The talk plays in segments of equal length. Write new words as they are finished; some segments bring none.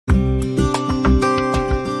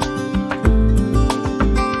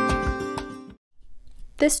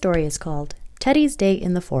This story is called Teddy's Day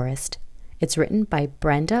in the Forest. It's written by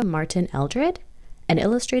Brenda Martin Eldrid and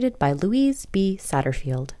illustrated by Louise B.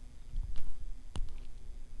 Satterfield.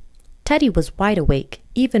 Teddy was wide awake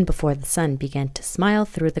even before the sun began to smile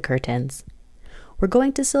through the curtains. "We're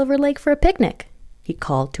going to Silver Lake for a picnic," he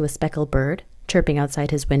called to a speckled bird chirping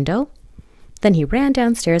outside his window. Then he ran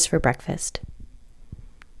downstairs for breakfast.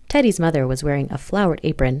 Teddy's mother was wearing a flowered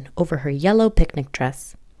apron over her yellow picnic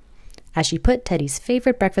dress. As she put Teddy's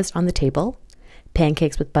favorite breakfast on the table,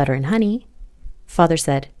 pancakes with butter and honey, Father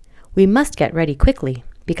said, "We must get ready quickly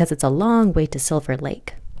because it's a long way to Silver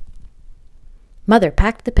Lake." Mother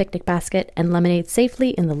packed the picnic basket and lemonade safely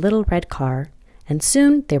in the little red car, and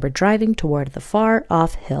soon they were driving toward the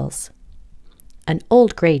far-off hills. An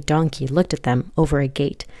old gray donkey looked at them over a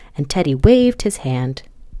gate, and Teddy waved his hand.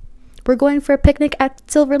 "We're going for a picnic at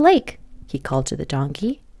Silver Lake," he called to the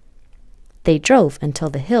donkey. They drove until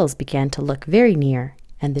the hills began to look very near,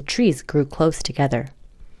 and the trees grew close together.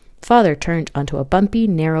 Father turned onto a bumpy,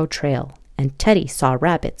 narrow trail, and Teddy saw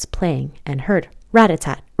rabbits playing and heard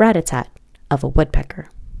rat-a-tat, rat-a-tat of a woodpecker.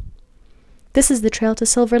 "This is the trail to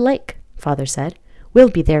Silver Lake," Father said. "We'll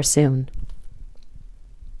be there soon."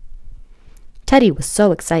 Teddy was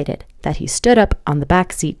so excited that he stood up on the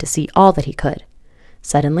back seat to see all that he could.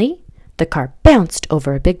 Suddenly, the car bounced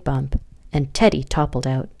over a big bump, and Teddy toppled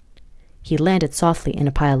out. He landed softly in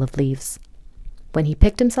a pile of leaves. When he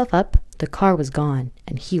picked himself up, the car was gone,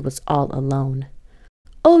 and he was all alone.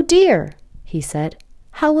 "Oh dear," he said,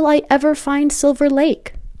 "how will I ever find Silver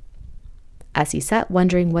Lake?" As he sat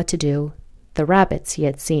wondering what to do, the rabbits he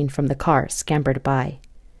had seen from the car scampered by.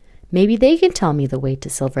 "Maybe they can tell me the way to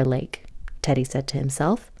Silver Lake," Teddy said to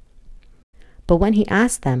himself. But when he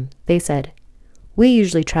asked them, they said, "We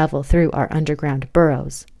usually travel through our underground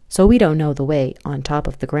burrows, so we don't know the way on top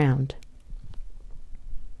of the ground."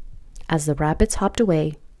 As the rabbits hopped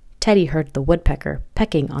away, Teddy heard the woodpecker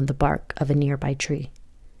pecking on the bark of a nearby tree.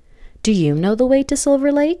 "Do you know the way to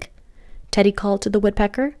Silver Lake?" Teddy called to the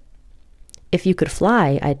woodpecker. "If you could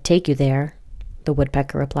fly, I'd take you there," the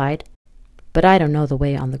woodpecker replied, "but I don't know the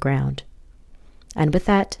way on the ground." And with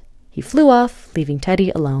that, he flew off, leaving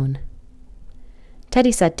Teddy alone.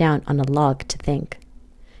 Teddy sat down on a log to think.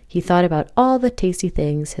 He thought about all the tasty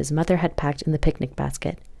things his mother had packed in the picnic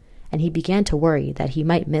basket, and he began to worry that he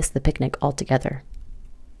might miss the picnic altogether.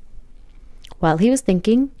 While he was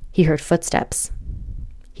thinking, he heard footsteps.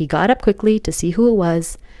 He got up quickly to see who it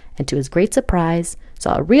was, and to his great surprise,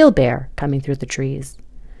 saw a real bear coming through the trees.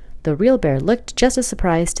 The real bear looked just as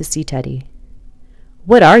surprised to see Teddy.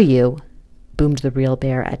 "What are you?" boomed the real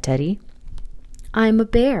bear at Teddy. "I'm a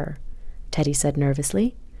bear," Teddy said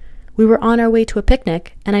nervously. "We were on our way to a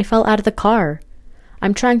picnic, and I fell out of the car.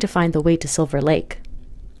 I'm trying to find the way to Silver Lake."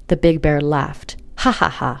 The big bear laughed. "Ha ha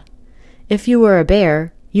ha! If you were a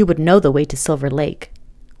bear, you would know the way to Silver Lake.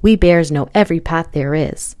 We bears know every path there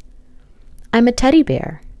is." "I'm a teddy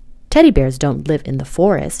bear. Teddy bears don't live in the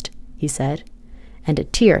forest," he said, and a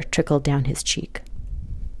tear trickled down his cheek.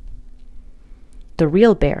 The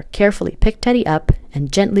real bear carefully picked Teddy up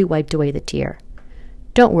and gently wiped away the tear.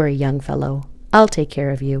 "Don't worry, young fellow. I'll take care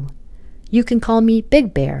of you. You can call me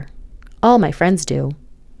Big Bear. All my friends do.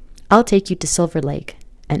 I'll take you to Silver Lake,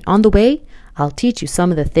 and on the way, I'll teach you some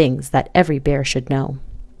of the things that every bear should know."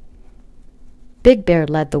 Big Bear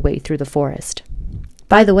led the way through the forest.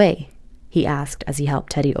 "By the way," he asked as he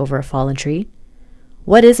helped Teddy over a fallen tree,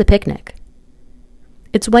 "what is a picnic?"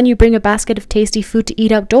 "It's when you bring a basket of tasty food to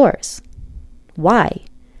eat outdoors." "Why?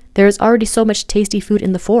 There is already so much tasty food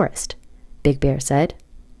in the forest," Big Bear said.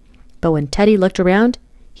 But when Teddy looked around,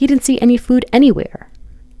 he didn't see any food anywhere.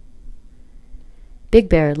 Big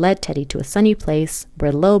Bear led Teddy to a sunny place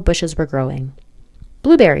where low bushes were growing.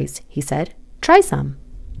 "Blueberries," he said. "Try some."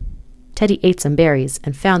 Teddy ate some berries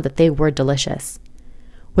and found that they were delicious.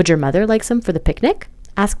 "Would your mother like some for the picnic?"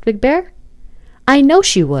 asked Big Bear. "I know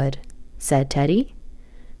she would," said Teddy.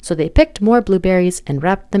 So they picked more blueberries and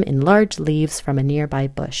wrapped them in large leaves from a nearby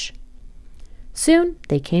bush. Soon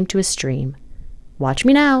they came to a stream. "Watch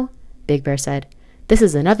me now," Big Bear said. "This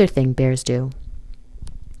is another thing bears do."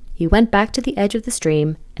 He went back to the edge of the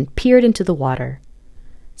stream and peered into the water.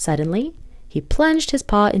 Suddenly, he plunged his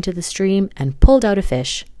paw into the stream and pulled out a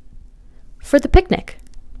fish. "For the picnic,"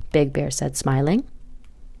 Big Bear said, smiling.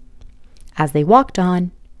 As they walked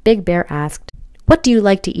on, Big Bear asked, "What do you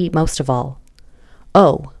like to eat most of all?"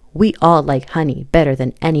 "Oh, we all like honey better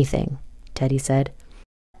than anything," Teddy said.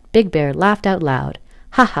 Big Bear laughed out loud.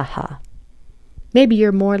 "Ha ha ha! Maybe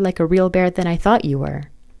you're more like a real bear than I thought you were."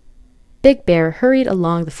 Big Bear hurried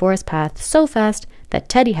along the forest path so fast that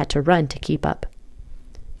Teddy had to run to keep up.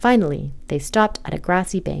 Finally, they stopped at a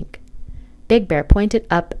grassy bank. Big Bear pointed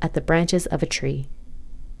up at the branches of a tree.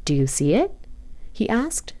 "Do you see it?" he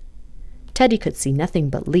asked. Teddy could see nothing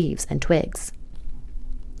but leaves and twigs.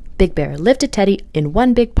 Big Bear lifted Teddy in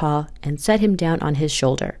one big paw and set him down on his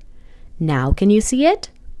shoulder. "Now can you see it?"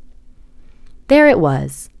 There it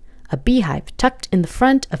was, a beehive tucked in the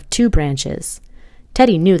front of two branches.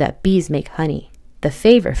 Teddy knew that bees make honey, the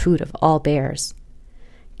favorite food of all bears.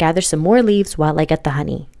 "Gather some more leaves while I get the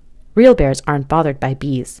honey. Real bears aren't bothered by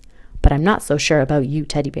bees, but I'm not so sure about you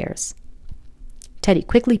teddy bears." Teddy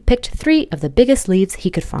quickly picked 3 of the biggest leaves he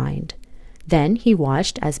could find. Then he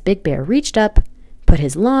watched as Big Bear reached up, put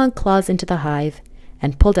his long claws into the hive,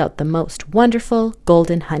 and pulled out the most wonderful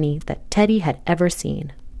golden honey that Teddy had ever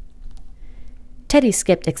seen. Teddy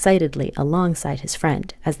skipped excitedly alongside his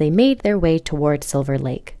friend as they made their way toward Silver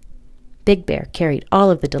Lake. Big Bear carried all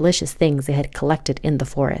of the delicious things they had collected in the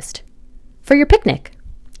forest. "For your picnic,"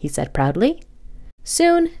 he said proudly.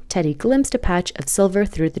 Soon, Teddy glimpsed a patch of silver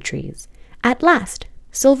through the trees. At last,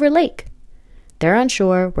 Silver Lake! There on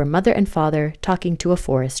shore were Mother and Father talking to a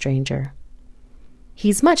forest stranger.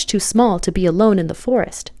 "He's much too small to be alone in the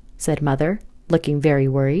forest," said Mother, looking very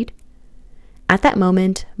worried. At that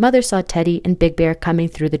moment, Mother saw Teddy and Big Bear coming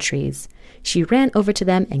through the trees. She ran over to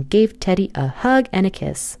them and gave Teddy a hug and a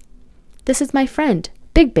kiss. "This is my friend,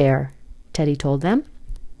 Big Bear," Teddy told them.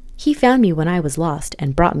 "He found me when I was lost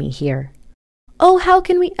and brought me here." "Oh, how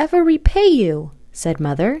can we ever repay you?" said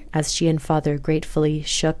Mother, as she and Father gratefully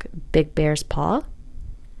shook Big Bear's paw.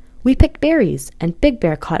 "We picked berries, and Big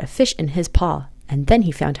Bear caught a fish in his paw, and then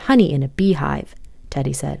he found honey in a beehive,"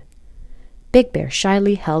 Teddy said. Big Bear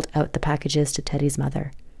shyly held out the packages to Teddy's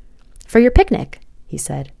mother. "For your picnic," he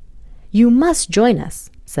said. "You must join us,"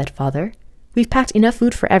 said Father. "We've packed enough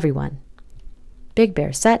food for everyone." Big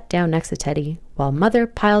Bear sat down next to Teddy, while Mother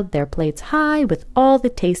piled their plates high with all the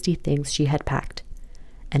tasty things she had packed,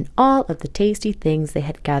 and all of the tasty things they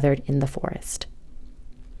had gathered in the forest.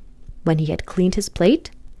 When he had cleaned his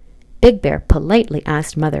plate, Big Bear politely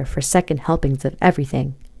asked Mother for second helpings of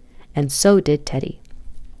everything, and so did Teddy.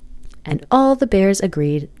 And all the bears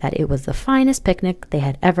agreed that it was the finest picnic they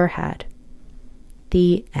had ever had.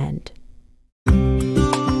 The end.